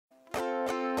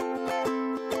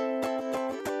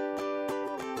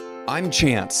I'm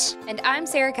Chance. And I'm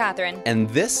Sarah Catherine. And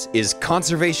this is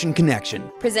Conservation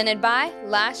Connection, presented by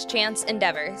Last Chance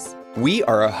Endeavors. We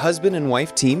are a husband and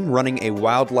wife team running a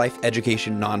wildlife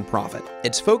education nonprofit.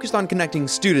 It's focused on connecting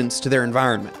students to their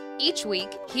environment. Each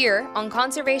week, here on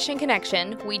Conservation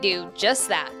Connection, we do just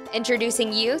that,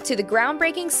 introducing you to the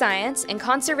groundbreaking science and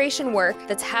conservation work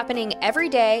that's happening every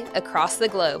day across the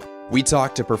globe. We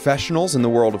talk to professionals in the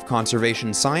world of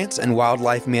conservation science and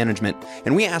wildlife management,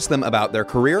 and we ask them about their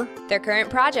career, their current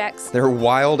projects, their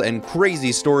wild and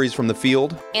crazy stories from the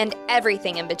field, and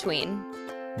everything in between.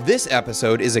 This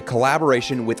episode is a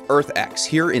collaboration with EarthX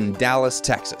here in Dallas,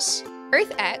 Texas.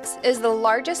 EarthX is the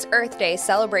largest Earth Day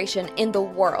celebration in the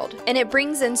world, and it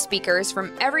brings in speakers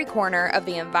from every corner of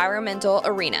the environmental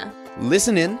arena.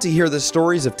 Listen in to hear the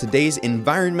stories of today's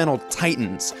environmental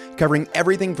titans, covering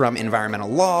everything from environmental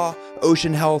law,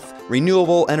 ocean health,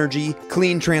 renewable energy,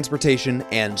 clean transportation,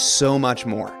 and so much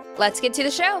more. Let's get to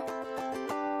the show.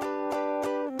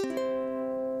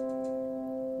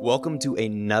 Welcome to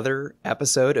another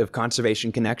episode of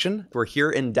Conservation Connection. We're here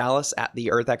in Dallas at the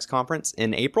EarthX conference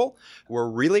in April. We're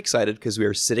really excited because we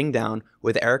are sitting down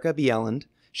with Erica Bjelland.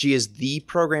 She is the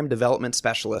program development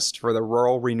specialist for the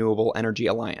Rural Renewable Energy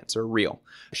Alliance, or RREAL.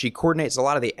 She coordinates a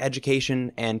lot of the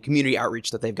education and community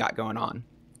outreach that they've got going on.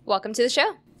 Welcome to the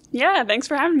show. Yeah, thanks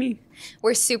for having me.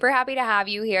 We're super happy to have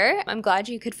you here. I'm glad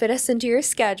you could fit us into your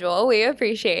schedule. We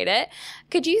appreciate it.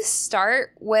 Could you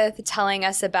start with telling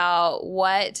us about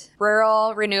what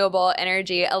Rural Renewable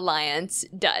Energy Alliance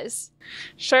does?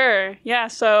 Sure. Yeah,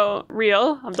 so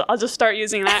RREAL, I'll just start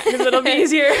using that because it'll be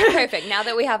easier. Perfect, now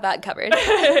that we have that covered.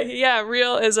 Yeah,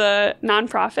 RREAL is a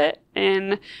nonprofit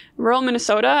in rural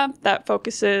Minnesota that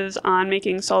focuses on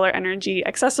making solar energy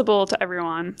accessible to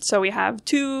everyone. So we have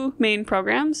two main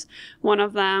programs. One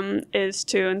of them is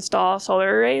to install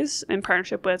solar arrays in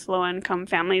partnership with low-income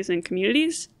families and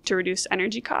communities to reduce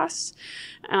energy costs.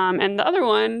 And the other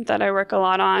one that I work a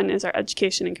lot on is our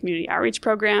education and community outreach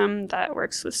program that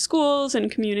works with schools and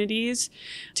communities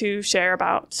to share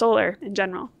about solar in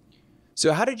general.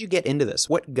 So how did you get into this?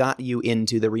 What got you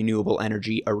into the renewable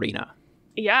energy arena?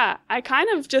 Yeah,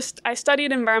 I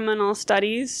studied environmental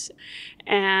studies,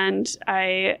 and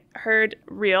I heard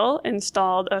RREAL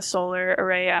installed a solar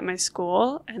array at my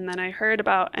school, and then I heard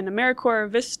about an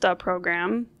AmeriCorps Vista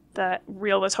program that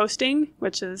RREAL was hosting,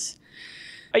 which is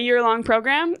a year-long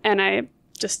program, and I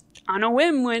just on a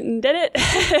whim went and did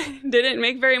it. Didn't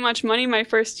make very much money my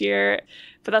first year,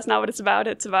 but that's not what it's about.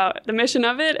 It's about the mission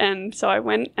of it, and so I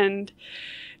went and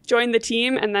joined the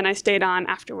team, and then I stayed on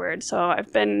afterward. So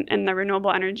I've been in the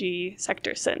renewable energy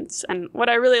sector since. And what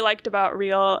I really liked about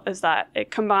RREAL is that it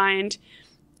combined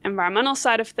environmental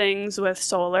side of things with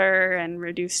solar and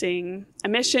reducing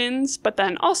emissions, but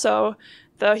then also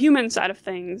the human side of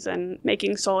things and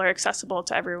making solar accessible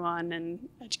to everyone and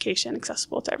education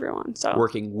accessible to everyone. So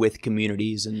working with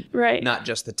communities and right. Not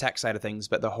just the tech side of things,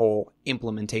 but the whole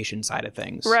implementation side of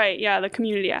things. Right. Yeah. The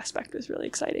community aspect is really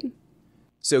exciting.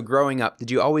 So growing up, did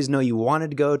you always know you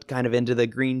wanted to go kind of into the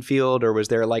green field, or was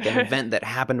there like an event that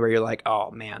happened where you're like,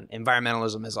 oh man,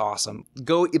 environmentalism is awesome?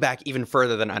 Go back even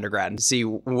further than undergrad and see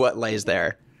what lays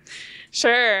there.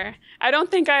 Sure. I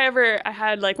don't think I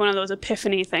had like one of those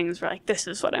epiphany things where like, this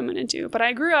is what I'm going to do. But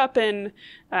I grew up in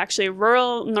actually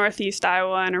rural Northeast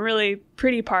Iowa, in a really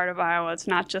pretty part of Iowa. It's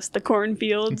not just the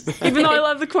cornfields. Even though I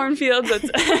love the cornfields,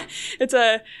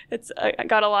 I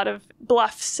got a lot of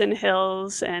bluffs and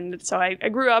hills. And so I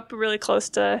grew up really close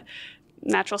to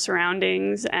natural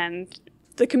surroundings, and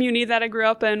the community that I grew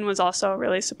up in was also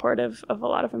really supportive of a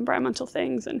lot of environmental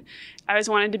things. And I always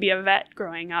wanted to be a vet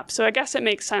growing up. So I guess it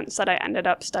makes sense that I ended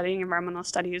up studying environmental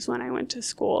studies when I went to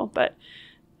school. But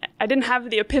I didn't have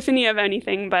the epiphany of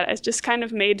anything, but it just kind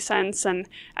of made sense. And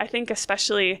I think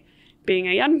especially being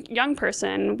a young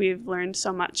person, we've learned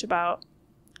so much about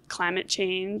climate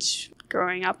change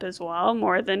growing up as well,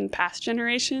 more than past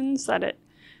generations, that it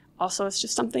also is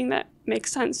just something that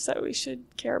makes sense that we should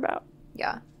care about.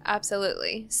 Yeah.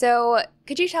 Absolutely. So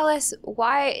could you tell us,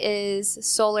 why is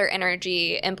solar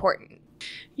energy important?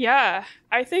 Yeah,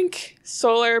 I think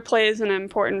solar plays an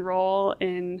important role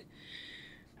in,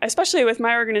 especially with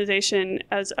my organization,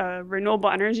 as a renewable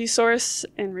energy source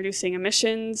in reducing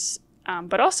emissions,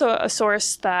 but also a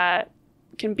source that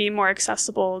can be more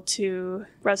accessible to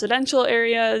residential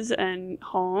areas and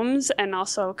homes and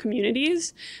also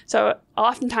communities. So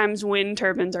oftentimes wind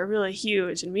turbines are really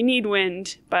huge and we need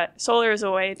wind, but solar is a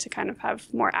way to kind of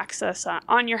have more access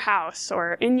on your house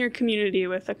or in your community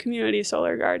with a community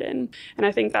solar garden. And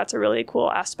I think that's a really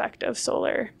cool aspect of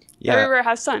solar. Yeah. Everywhere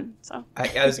has sun. So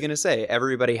I was going to say,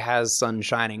 everybody has sun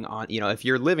shining on, if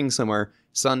you're living somewhere,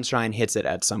 sunshine hits it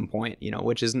at some point,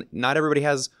 which is not everybody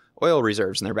has oil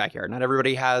reserves in their backyard. Not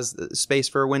everybody has space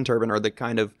for a wind turbine or the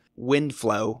kind of wind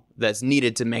flow that's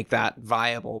needed to make that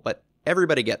viable, but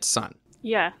everybody gets sun.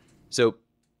 yeah. So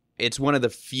it's one of the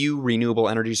few renewable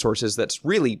energy sources that's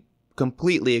really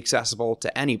completely accessible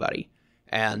to anybody.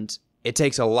 And it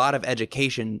takes a lot of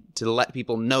education to let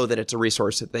people know that it's a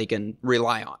resource that they can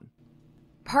rely on.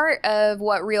 Part of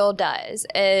what REAL does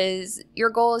is your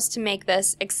goal is to make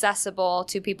this accessible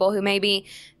to people who maybe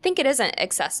think it isn't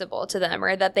accessible to them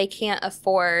or that they can't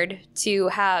afford to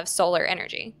have solar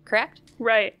energy, correct?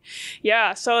 Right.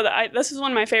 Yeah. So this is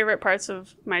one of my favorite parts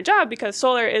of my job because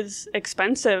solar is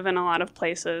expensive in a lot of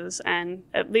places and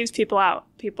it leaves people out.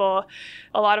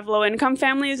 A lot of low income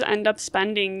families end up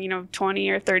spending, 20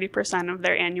 or 30% of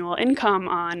their annual income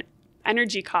on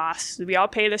energy costs. We all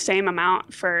pay the same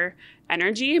amount for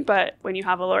energy, but when you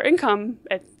have a lower income,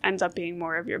 it ends up being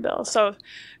more of your bill. So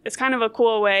it's kind of a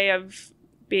cool way of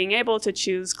being able to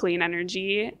choose clean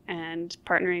energy and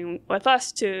partnering with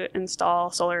us to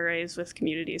install solar arrays with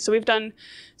communities. So we've done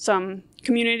some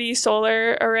community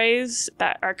solar arrays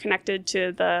that are connected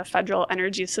to the Federal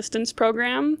Energy Assistance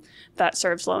Program that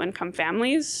serves low-income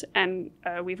families. And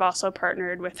we've also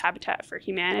partnered with Habitat for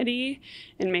Humanity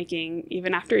in making,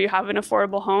 even after you have an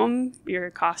affordable home, your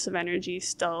costs of energy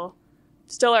still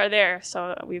are there.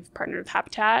 So we've partnered with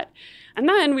Habitat. And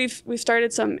then we've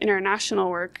started some international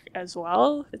work as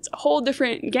well. It's a whole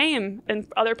different game in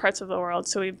other parts of the world.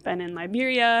 So we've been in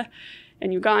Liberia,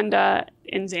 in Uganda,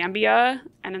 in Zambia,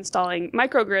 and installing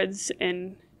microgrids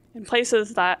in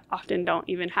places that often don't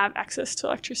even have access to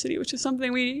electricity, which is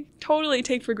something we totally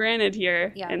take for granted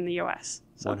here in the US.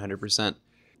 So. 100%.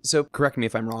 So correct me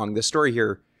if I'm wrong. The story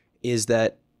here is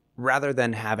that rather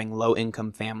than having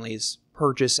low-income families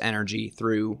purchase energy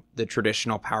through the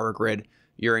traditional power grid,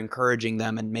 you're encouraging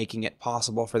them and making it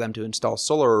possible for them to install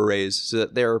solar arrays so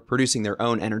that they're producing their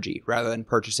own energy rather than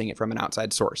purchasing it from an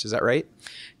outside source. Is that right?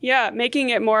 Yeah, making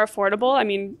it more affordable. I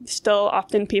mean, still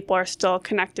often people are still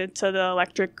connected to the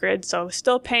electric grid, so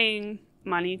still paying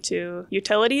money to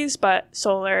utilities, but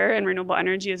solar and renewable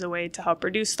energy is a way to help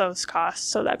reduce those costs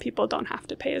so that people don't have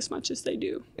to pay as much as they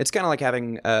do. It's kind of like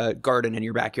having a garden in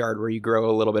your backyard where you grow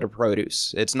a little bit of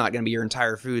produce. It's not going to be your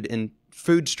entire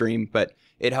food stream, but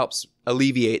it helps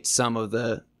alleviate some of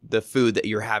the food that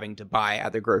you're having to buy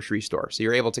at the grocery store. So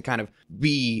you're able to kind of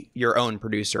be your own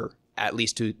producer, at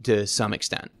least to some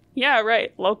extent. Yeah,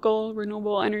 right. Local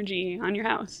renewable energy on your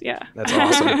house. Yeah. That's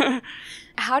awesome.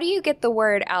 How do you get the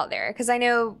word out there? Because I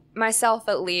know myself,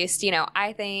 at least,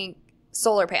 I think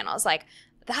solar panels, like,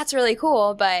 that's really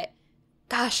cool, but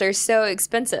gosh, they're so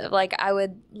expensive. Like, I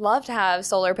would love to have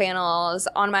solar panels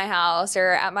on my house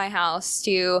or at my house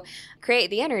to create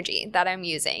the energy that I'm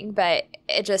using, but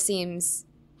it just seems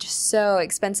just so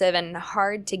expensive and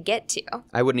hard to get to.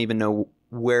 I wouldn't even know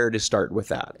where to start with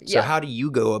that. So how do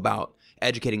you go about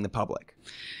educating the public?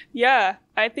 Yeah,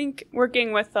 I think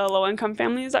working with the low-income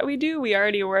families that we do, we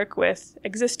already work with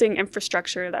existing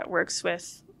infrastructure that works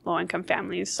with low-income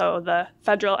families. So the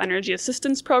Federal Energy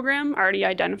Assistance Program already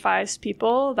identifies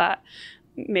people that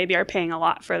maybe are paying a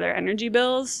lot for their energy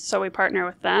bills. So we partner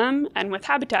with them and with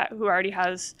Habitat, who already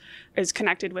is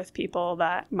connected with people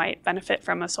that might benefit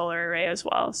from a solar array as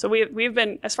well. So we've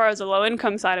been, as far as the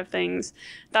low-income side of things,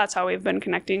 that's how we've been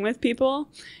connecting with people.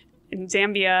 In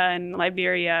Zambia and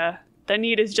Liberia, the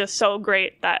need is just so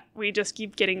great that we just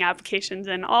keep getting applications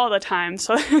in all the time.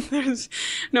 So there's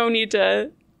no need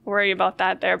to worry about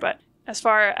that there. But as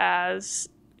far as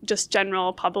just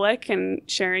general public and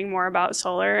sharing more about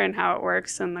solar and how it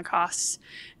works and the costs,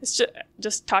 it's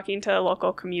just talking to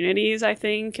local communities, I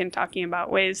think, and talking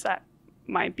about ways that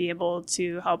might be able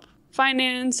to help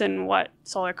finance and what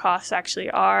solar costs actually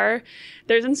are.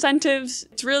 There's incentives.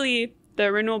 It's really, the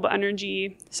renewable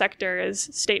energy sector is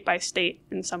state by state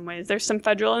in some ways. There's some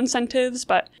federal incentives,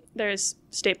 but there's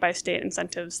state by state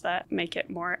incentives that make it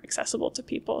more accessible to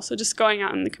people. So just going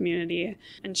out in the community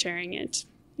and sharing it.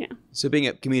 Yeah. So being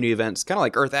at community events, kind of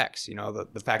like EarthX,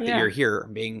 the fact that you're here,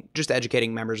 just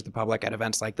educating members of the public at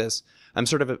events like this. I'm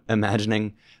sort of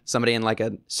imagining somebody in like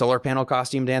a solar panel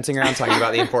costume dancing around talking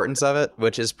about the importance of it,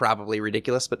 which is probably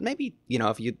ridiculous. But maybe,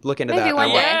 if you look into that, I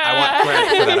want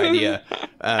credit for that idea.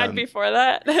 I'd be for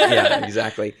that. Yeah,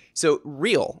 exactly. So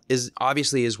REAL is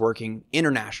working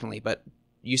internationally, but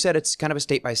you said it's kind of a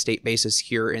state-by-state basis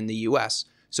here in the U.S.,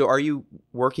 So are you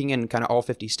working in kind of all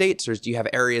 50 states, or do you have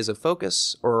areas of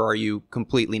focus, or are you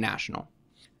completely national?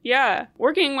 Yeah.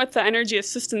 Working with the Energy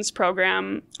Assistance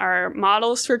Program, our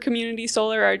models for community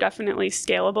solar are definitely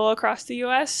scalable across the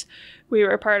U.S. We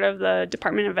were part of the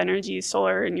Department of Energy's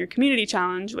Solar in Your Community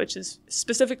Challenge, which is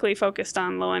specifically focused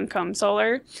on low-income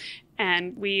solar.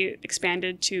 And we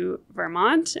expanded to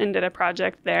Vermont and did a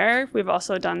project there. We've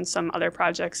also done some other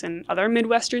projects in other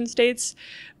Midwestern states,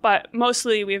 but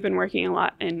mostly we've been working a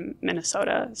lot in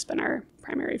Minnesota. It's been our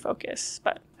primary focus,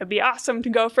 but it'd be awesome to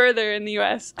go further in the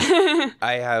U.S.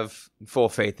 I have full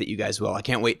faith that you guys will. I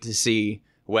can't wait to see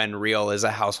when RREAL is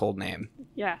a household name.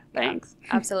 Yeah, thanks.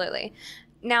 Absolutely.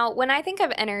 Now, when I think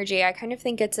of energy, I kind of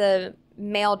think it's a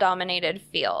male-dominated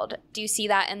field. Do you see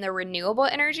that in the renewable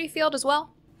energy field as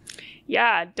well?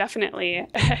 Yeah, definitely.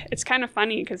 It's kind of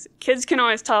funny because kids can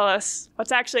always tell us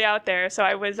what's actually out there. So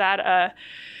I was at a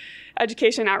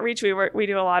education outreach. We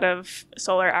do a lot of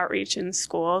solar outreach in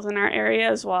schools in our area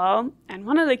as well. And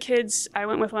one of the kids, I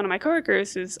went with one of my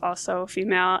coworkers who's also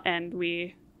female, and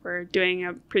we were doing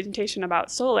a presentation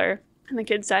about solar. And the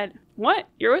kid said, "What?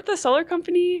 You're with the solar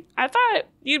company? I thought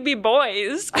you'd be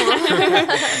boys."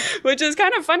 Which is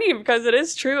kind of funny because it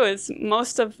is true.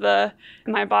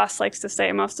 My boss likes to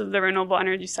say, most of the renewable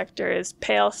energy sector is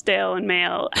pale, stale, and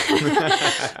male,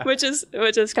 which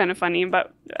is kind of funny.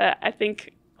 But I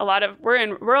think we're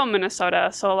in rural Minnesota,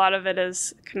 so a lot of it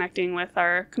is connecting with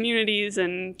our communities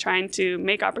and trying to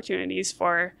make opportunities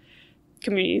for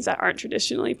communities that aren't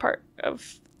traditionally part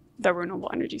of the renewable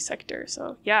energy sector.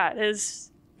 So yeah, it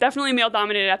is definitely male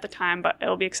dominated at the time, but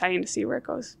it'll be exciting to see where it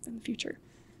goes in the future.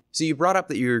 So you brought up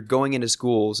that you're going into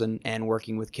schools and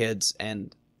working with kids,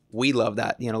 and we love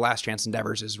that. Last Chance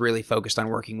Endeavors is really focused on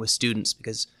working with students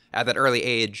because at that early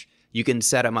age, you can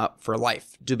set them up for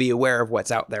life to be aware of what's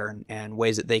out there and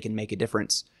ways that they can make a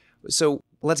difference. So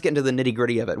let's get into the nitty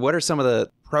gritty of it. What are some of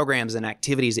the programs and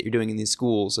activities that you're doing in these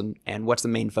schools, and what's the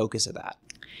main focus of that?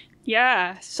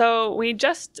 Yeah, so we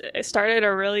just started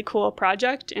a really cool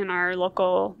project in our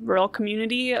local rural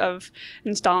community of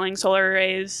installing solar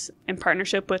arrays in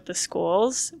partnership with the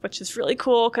schools, which is really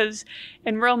cool because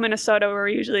in rural Minnesota, we're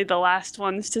usually the last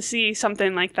ones to see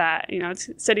something like that.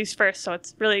 It's cities first, so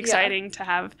it's really exciting to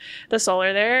have the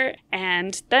solar there.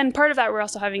 And then part of that, we're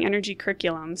also having energy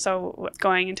curriculum. So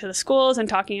going into the schools and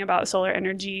talking about solar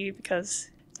energy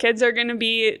because kids are going to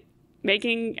be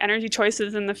making energy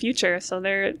choices in the future. So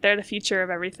they're the future of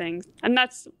everything. And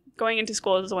that's going into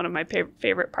school is one of my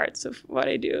favorite parts of what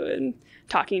I do, and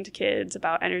talking to kids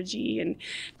about energy. And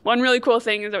one really cool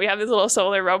thing is that we have these little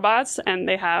solar robots, and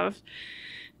they have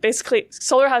basically,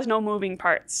 solar has no moving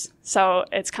parts. So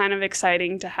it's kind of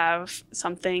exciting to have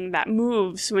something that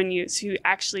moves when you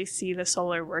actually see the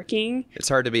solar working. It's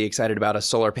hard to be excited about a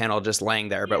solar panel just laying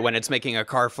there, but when it's making a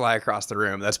car fly across the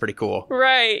room, that's pretty cool.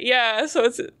 Right, yeah. So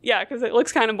because it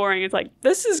looks kind of boring. It's like,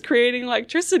 this is creating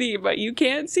electricity, but you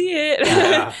can't see it.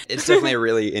 Yeah, it's definitely a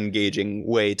really engaging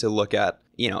way to look at,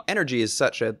 energy is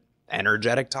such a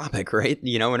energetic topic, right?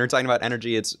 When we're talking about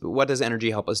energy, it's what does energy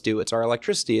help us do? It's our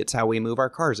electricity. It's how we move our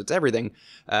cars. It's everything.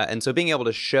 And so being able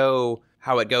to show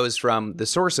how it goes from the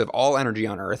source of all energy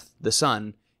on Earth, the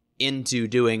sun, into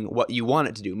doing what you want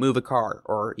it to do, move a car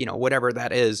or, whatever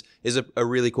that is a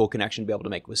really cool connection to be able to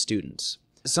make with students.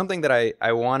 Something that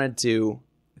I wanted to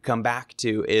come back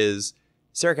to is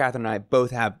Sarah Catherine and I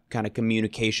both have kind of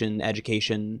communication,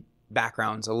 education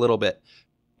backgrounds a little bit.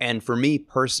 And for me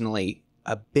personally,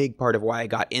 a big part of why I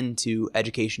got into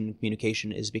education and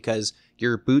communication is because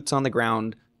you're boots on the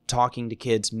ground, talking to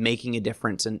kids, making a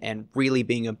difference, and really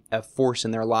being a force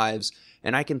in their lives.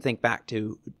 And I can think back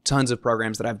to tons of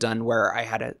programs that I've done where I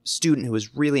had a student who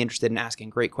was really interested in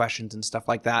asking great questions and stuff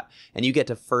like that. And you get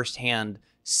to firsthand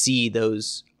see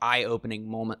those eye-opening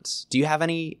moments. Do you have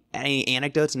any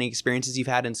anecdotes, any experiences you've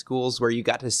had in schools where you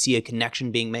got to see a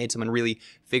connection being made, someone really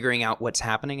figuring out what's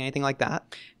happening, anything like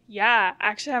that? Yeah,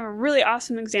 actually I have a really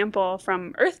awesome example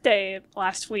from Earth Day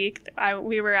last week.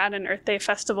 We were at an Earth Day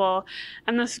festival,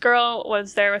 and this girl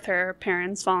was there with her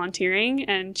parents volunteering,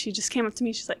 and she just came up to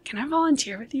me. She's like, "Can I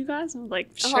volunteer with you guys?" I was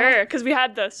like, "Sure," because we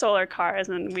had the solar cars,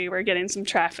 and we were getting some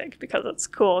traffic because it's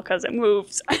cool because it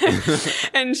moves.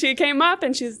 And she came up,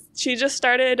 and she just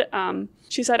started,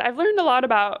 she said, "I've learned a lot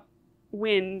about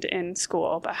wind in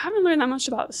school, but I haven't learned that much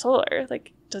about solar.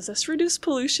 Like, does this reduce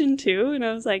pollution too?" And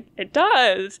I was like, "It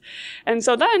does." And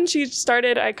so then she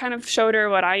started, I kind of showed her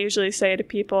what I usually say to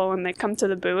people when they come to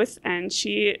the booth, and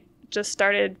she just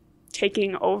started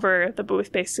taking over the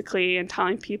booth basically and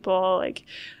telling people like,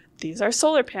 these are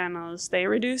solar panels, they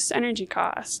reduce energy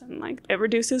costs, and like it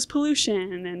reduces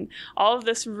pollution, and all of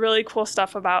this really cool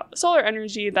stuff about solar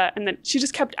energy. And then she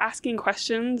just kept asking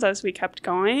questions as we kept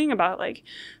going about like,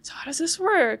 so how does this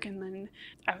work? And then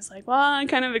I was like, well, I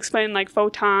kind of explained like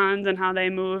photons and how they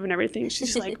move and everything.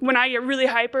 She's like, when I get really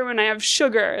hyper, when I have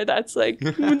sugar, that's like,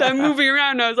 I'm moving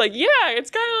around. And I was like, yeah, it's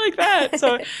kind of like that.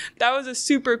 So that was a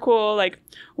super cool, like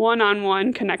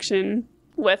one-on-one connection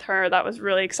with her. That was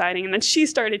really exciting. And then she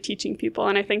started teaching people.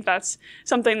 And I think that's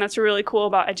something that's really cool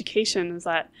about education, is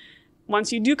that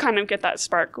once you do kind of get that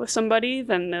spark with somebody,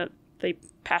 then they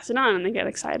pass it on and they get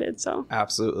excited. So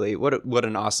absolutely. What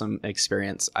an awesome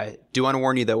experience. I do want to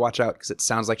warn you though, watch out, because it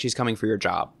sounds like she's coming for your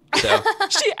job. So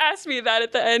she asked me that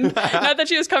at the end. Not that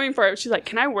she was coming for it. She's like,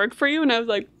 can I work for you? And I was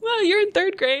like, well, you're in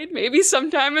 3rd grade, maybe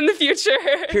sometime in the future.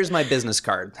 Here's my business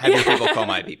card. Have your people call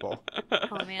my people.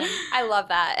 Oh man, I love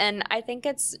that. And I think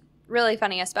it's really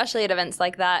funny, especially at events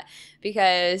like that,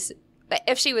 because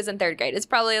if she was in 3rd grade, it's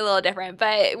probably a little different.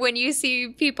 But when you see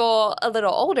people a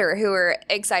little older who are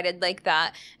excited like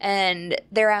that, and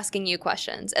they're asking you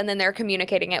questions, and then they're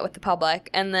communicating it with the public,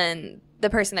 and then the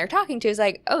person they're talking to is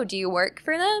like, oh, do you work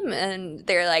for them? And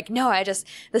they're like, no,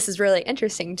 this is really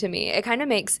interesting to me. It kind of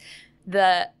makes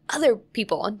the other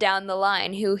people down the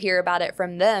line who hear about it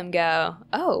from them go,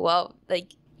 oh, well,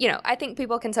 like, I think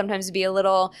people can sometimes be a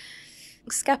little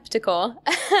skeptical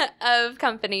of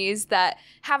companies that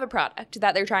have a product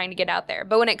that they're trying to get out there.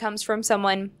 But when it comes from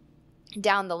someone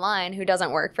down the line who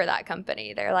doesn't work for that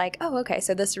company, they're like, oh, okay,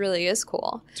 so this really is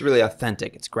cool. It's really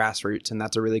authentic. It's grassroots, and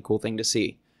that's a really cool thing to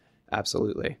see.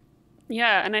 Absolutely.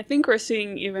 Yeah, and I think we're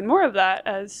seeing even more of that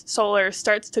as solar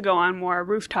starts to go on more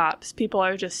rooftops. People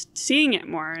are just seeing it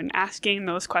more and asking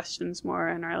those questions more,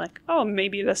 and are like, oh,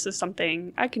 maybe this is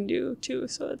something I can do too.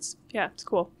 So it's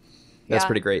cool. That's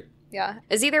pretty great. Yeah.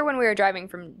 It's either when we were driving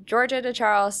from Georgia to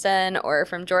Charleston or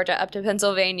from Georgia up to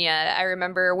Pennsylvania, I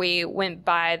remember we went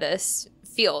by this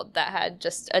field that had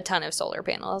just a ton of solar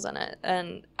panels in it.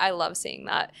 And I love seeing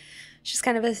that. It's just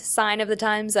kind of a sign of the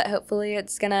times that hopefully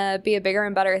it's going to be a bigger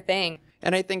and better thing.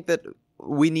 And I think that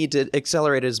we need to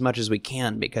accelerate it as much as we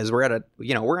can, because we're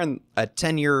in a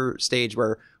 10-year stage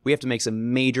where we have to make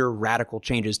some major radical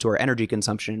changes to our energy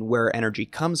consumption, where energy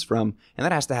comes from. And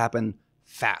that has to happen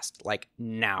fast, like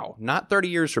now, not 30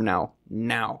 years from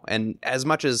now. And as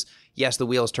much as, yes, the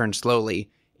wheels turn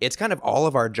slowly, it's kind of all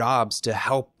of our jobs to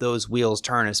help those wheels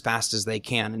turn as fast as they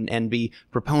can, and be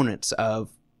proponents of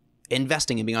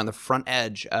investing and being on the front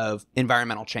edge of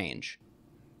environmental change.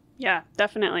 Yeah,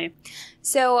 definitely.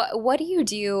 So what do you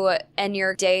do in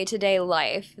your day-to-day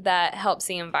life that helps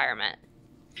the environment?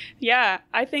 Yeah,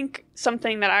 I think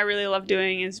something that I really love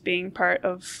doing is being part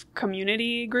of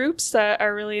community groups that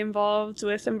are really involved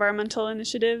with environmental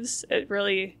initiatives. It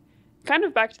really kind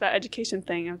of back to that education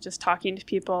thing of just talking to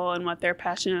people and what they're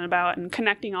passionate about and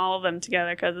connecting all of them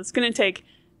together, because it's going to take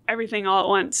everything all at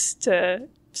once to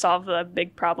solve the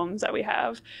big problems that we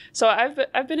have. So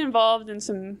I've been involved in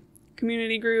some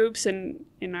community groups and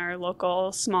in our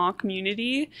local small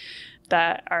community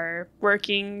that are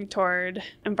working toward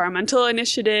environmental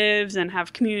initiatives and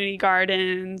have community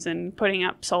gardens and putting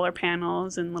up solar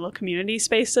panels in little community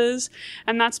spaces.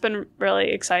 And that's been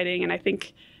really exciting. And I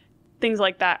think things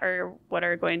like that are what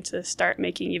are going to start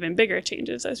making even bigger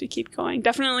changes as we keep going.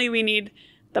 Definitely we need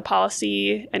the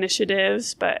policy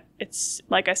initiatives, but it's,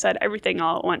 like I said, everything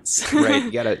all at once. Right.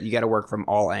 You gotta work from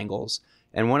all angles.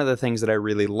 And one of the things that I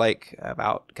really like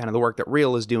about kind of the work that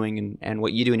RREAL is doing and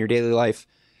what you do in your daily life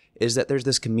is that there's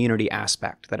this community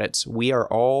aspect, that we are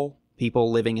all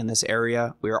people living in this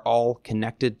area. We are all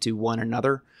connected to one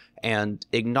another, and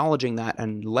acknowledging that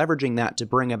and leveraging that to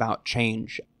bring about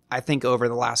change. I think over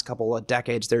the last couple of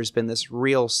decades, there's been this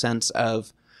real sense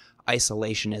of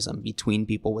isolationism between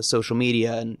people with social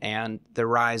media and the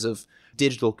rise of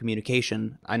digital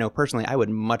communication. I know personally, I would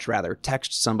much rather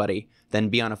text somebody than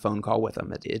be on a phone call with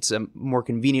them. It's a more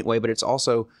convenient way, but it's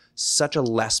also such a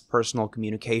less personal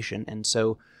communication. And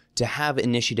so to have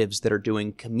initiatives that are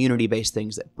doing community-based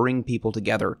things that bring people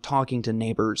together, talking to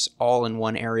neighbors all in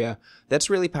one area, that's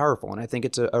really powerful. And I think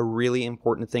it's a really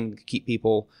important thing to keep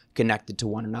people connected to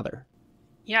one another.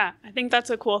 Yeah, I think that's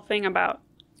a cool thing about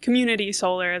community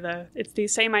solar. It's the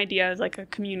same idea as like a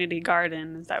community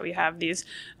garden, is that we have these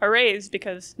arrays,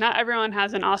 because not everyone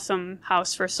has an awesome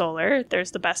house for solar.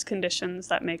 There's the best conditions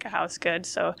that make a house good.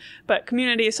 But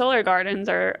community solar gardens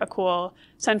are a cool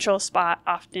central spot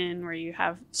often where you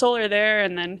have solar there.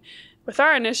 And then with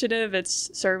our initiative,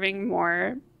 it's serving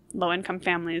more low-income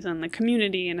families in the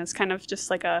community, and it's kind of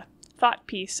just like a thought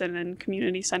piece, and then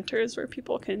community centers where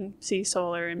people can see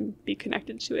solar and be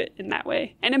connected to it in that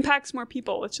way, and impacts more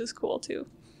people, which is cool too.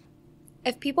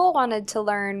 If people wanted to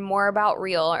learn more about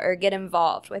REAL or get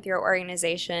involved with your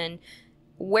organization,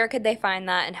 where could they find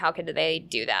that and how could they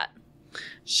do that?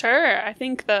 Sure. I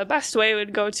think the best way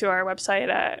would go to our website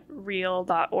at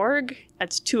real.org.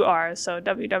 That's 2 R's, so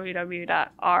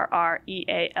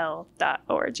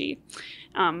www.rreal.org.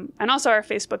 And also our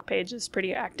Facebook page is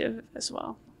pretty active as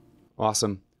well.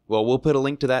 Awesome. Well, we'll put a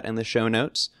link to that in the show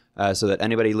notes so that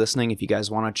anybody listening, if you guys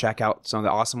want to check out some of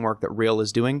the awesome work that REAL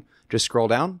is doing, just scroll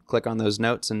down, click on those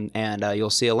notes, and you'll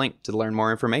see a link to learn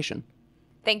more information.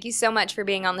 Thank you so much for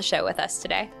being on the show with us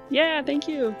today. Yeah, thank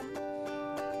you.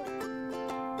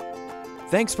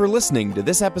 Thanks for listening to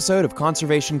this episode of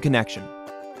Conservation Connection.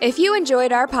 If you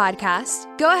enjoyed our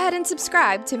podcast, go ahead and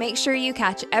subscribe to make sure you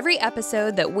catch every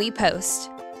episode that we post.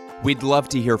 We'd love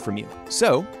to hear from you.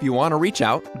 So if you want to reach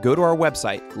out, go to our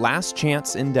website,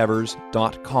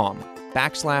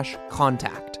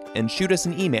 lastchanceendeavors.com/contact, and shoot us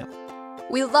an email.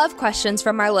 We love questions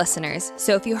from our listeners,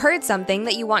 so if you heard something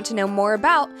that you want to know more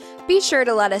about, be sure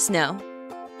to let us know.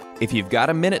 If you've got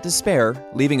a minute to spare,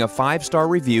 leaving a 5-star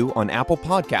review on Apple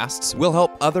Podcasts will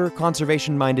help other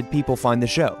conservation-minded people find the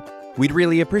show. We'd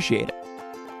really appreciate it.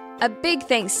 A big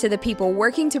thanks to the people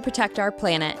working to protect our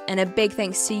planet, and a big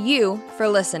thanks to you for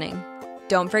listening.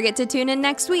 Don't forget to tune in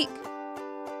next week.